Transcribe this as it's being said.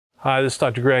Hi, this is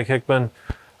Dr. Greg Hickman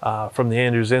from the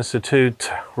Andrews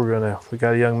Institute. We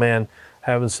got a young man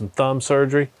having some thumb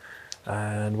surgery,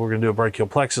 and we're gonna do a brachial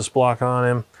plexus block on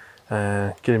him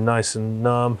and get him nice and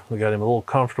numb. We got him a little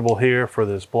comfortable here for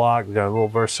this block. We got a little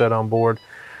Versed on board,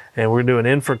 and we're gonna do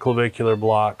an infraclavicular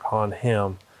block on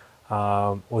him.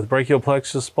 With brachial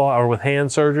plexus block, or with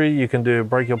hand surgery, you can do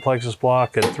brachial plexus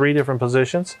block at 3 different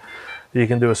positions. You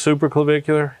can do a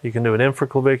supraclavicular, you can do an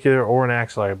infraclavicular, or an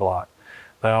axillary block.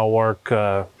 They all work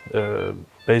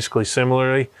basically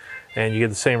similarly, and you get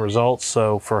the same results.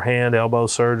 So for hand, elbow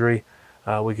surgery,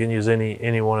 we can use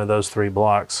any one of those 3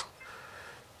 blocks.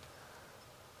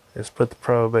 Just put the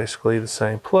probe basically the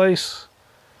same place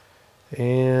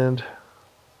and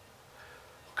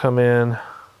come in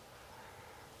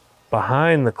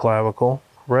behind the clavicle,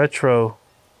 retro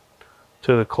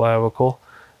to the clavicle.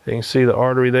 You can see the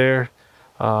artery there.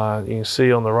 You can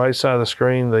see on the right side of the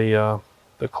screen the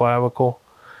clavicle.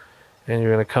 And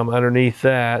you're going to come underneath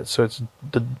that, so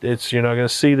you're not going to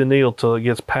see the needle till it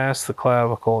gets past the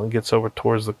clavicle and gets over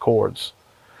towards the cords.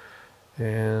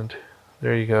 And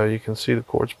there you go. You can see the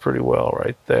cords pretty well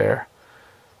right there.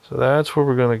 So that's where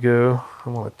we're going to go.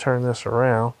 I'm going to turn this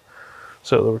around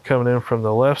so that we're coming in from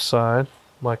the left side,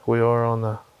 like we are on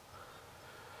the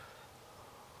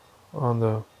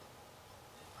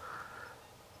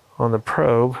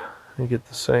probe, and get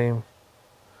the same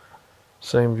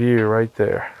view right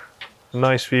there.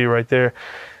 Nice view right there.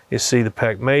 You see the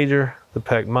pec major, the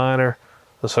pec minor,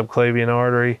 the subclavian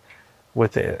artery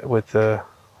with the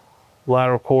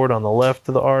lateral cord on the left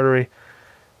of the artery,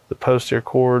 the posterior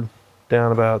cord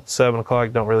down about 7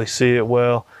 o'clock, don't really see it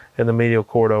well, and the medial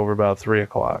cord over about 3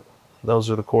 o'clock. Those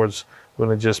are the cords. We're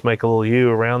going to just make a little U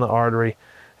around the artery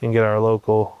and get our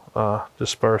local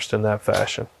dispersed in that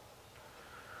fashion.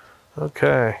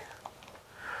 Okay.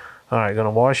 All right, going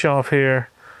to wash off here.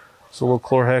 It's a little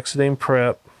chlorhexidine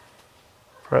prep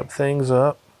things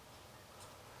up.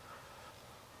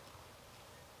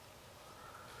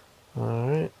 All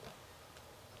right.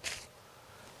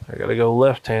 I gotta go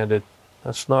left-handed.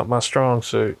 That's not my strong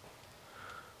suit,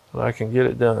 but I can get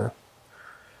it done.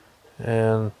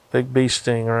 And big bee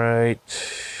sting right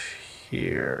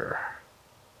here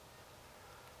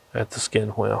at the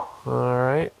skin wheel. All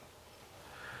right.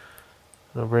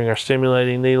 We'll bring our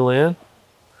stimulating needle in.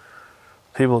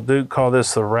 People do call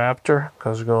this the raptor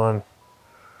because we're going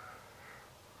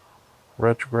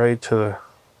retrograde to the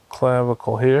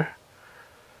clavicle here.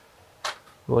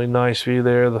 Really nice view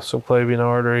there, the subclavian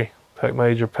artery, pec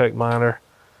major, pec minor.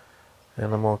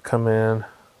 And I'm going to come in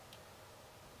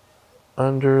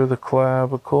under the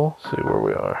clavicle, see where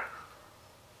we are.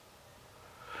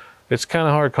 It's kind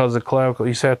of hard because the clavicle,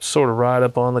 you just have to sort of ride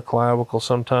up on the clavicle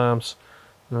sometimes.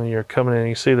 When you're coming in,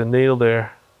 you see the needle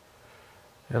there.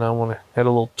 And I want to add a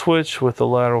little twitch with the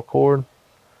lateral cord.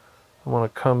 I want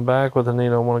to come back with the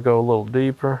needle. I want to go a little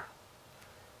deeper.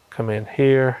 Come in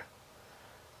here.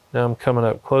 Now I'm coming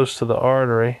up close to the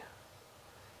artery.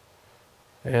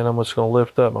 And I'm just going to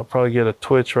lift up. I'll probably get a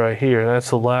twitch right here.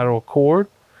 That's the lateral cord.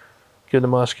 Get a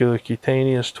muscular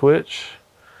cutaneous twitch.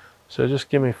 So just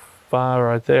give me 5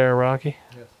 right there, Rocky.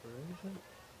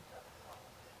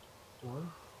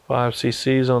 5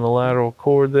 cc's on the lateral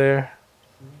cord there.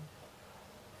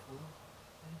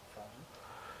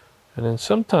 And then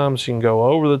sometimes you can go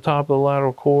over the top of the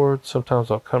lateral cord. Sometimes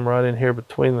I'll come right in here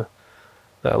between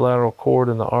that lateral cord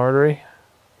and the artery.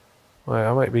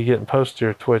 Well, I might be getting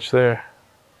posterior twitch there.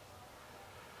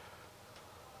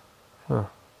 Huh.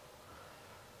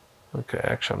 Okay,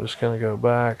 actually I'm just going to go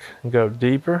back and go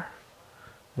deeper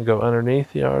and go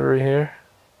underneath the artery here.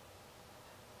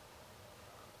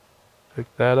 Pick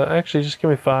that up. Actually, just give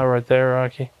me 5 right there,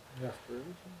 Rocky.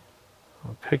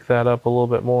 I'll pick that up a little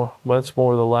bit more. That's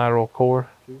more the lateral cord.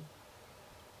 2,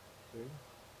 3,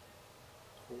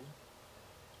 4,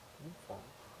 5.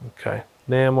 Okay.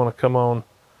 Now I'm going to come on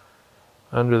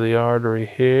under the artery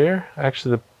here.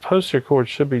 Actually, the posterior cord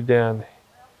should be down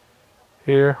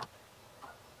here.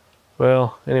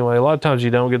 Well, anyway, a lot of times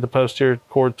you don't get the posterior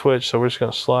cord twitch, so we're just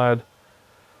going to slide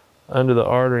under the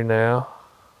artery now.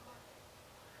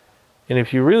 And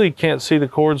if you really can't see the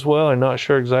cords well and not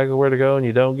sure exactly where to go and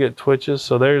you don't get twitches,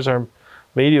 so there's our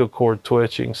medial cord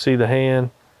twitch. You can see the hand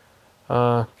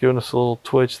giving us a little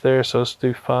twitch there, so let's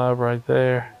do 5 right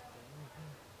there.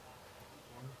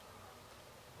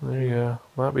 There you go.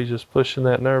 Might be just pushing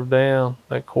that nerve down,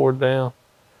 that cord down.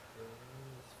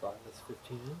 That's 5, that's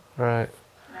 15. Right.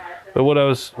 But what I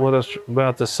was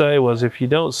about to say was, if you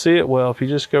don't see it well, if you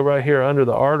just go right here under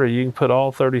the artery, you can put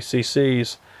all 30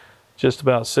 cc's just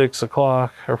about 6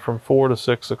 o'clock, or from 4 to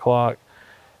 6 o'clock,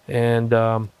 and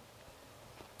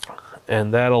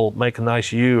and that'll make a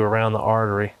nice U around the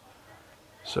artery.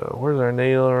 So where's our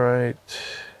needle? Right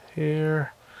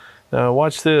here. Now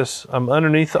watch this. I'm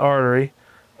underneath the artery,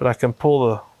 but I can pull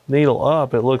the needle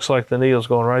up. It looks like the needle's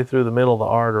going right through the middle of the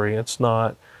artery. It's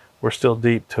not. We're still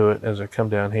deep to it as I come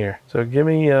down here. So give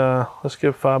me, let's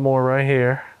give 5 more right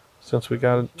here, since we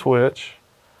got a twitch.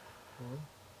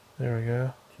 There we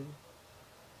go.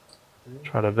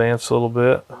 Try to advance a little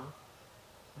bit.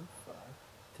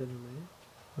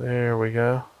 There we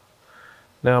go.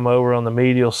 Now I'm over on the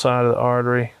medial side of the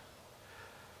artery.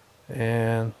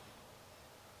 And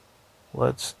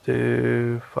let's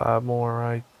do 5 more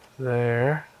right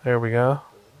there. There we go.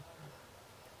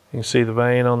 You can see the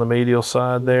vein on the medial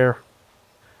side there.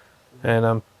 And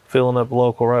I'm filling up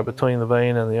local right between the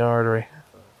vein and the artery.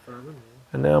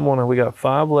 And now we got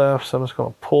 5 left, so I'm just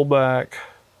going to pull back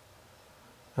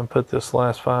and put this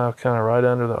last 5 kind of right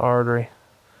under the artery.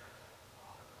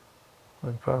 I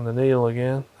can find the needle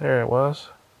again. There it was.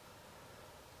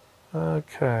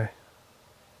 Okay.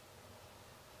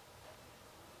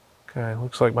 Okay,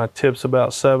 looks like my tip's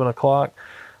about 7 o'clock.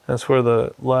 That's where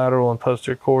the lateral and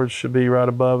posterior cords should be, right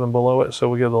above and below it. So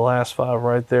we give the last 5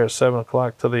 right there at 7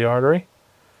 o'clock to the artery.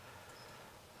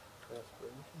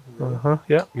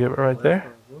 Yeah, give it right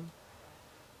there.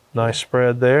 Nice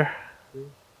spread there.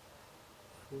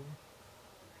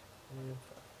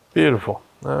 Beautiful.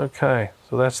 Okay,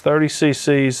 so that's 30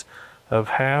 cc's of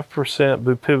 0.5%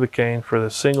 bupivacaine for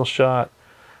the single shot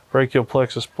brachial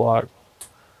plexus block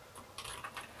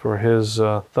for his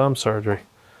thumb surgery.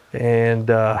 And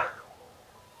that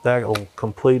will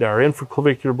complete our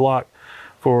infraclavicular block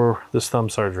for this thumb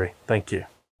surgery. Thank you.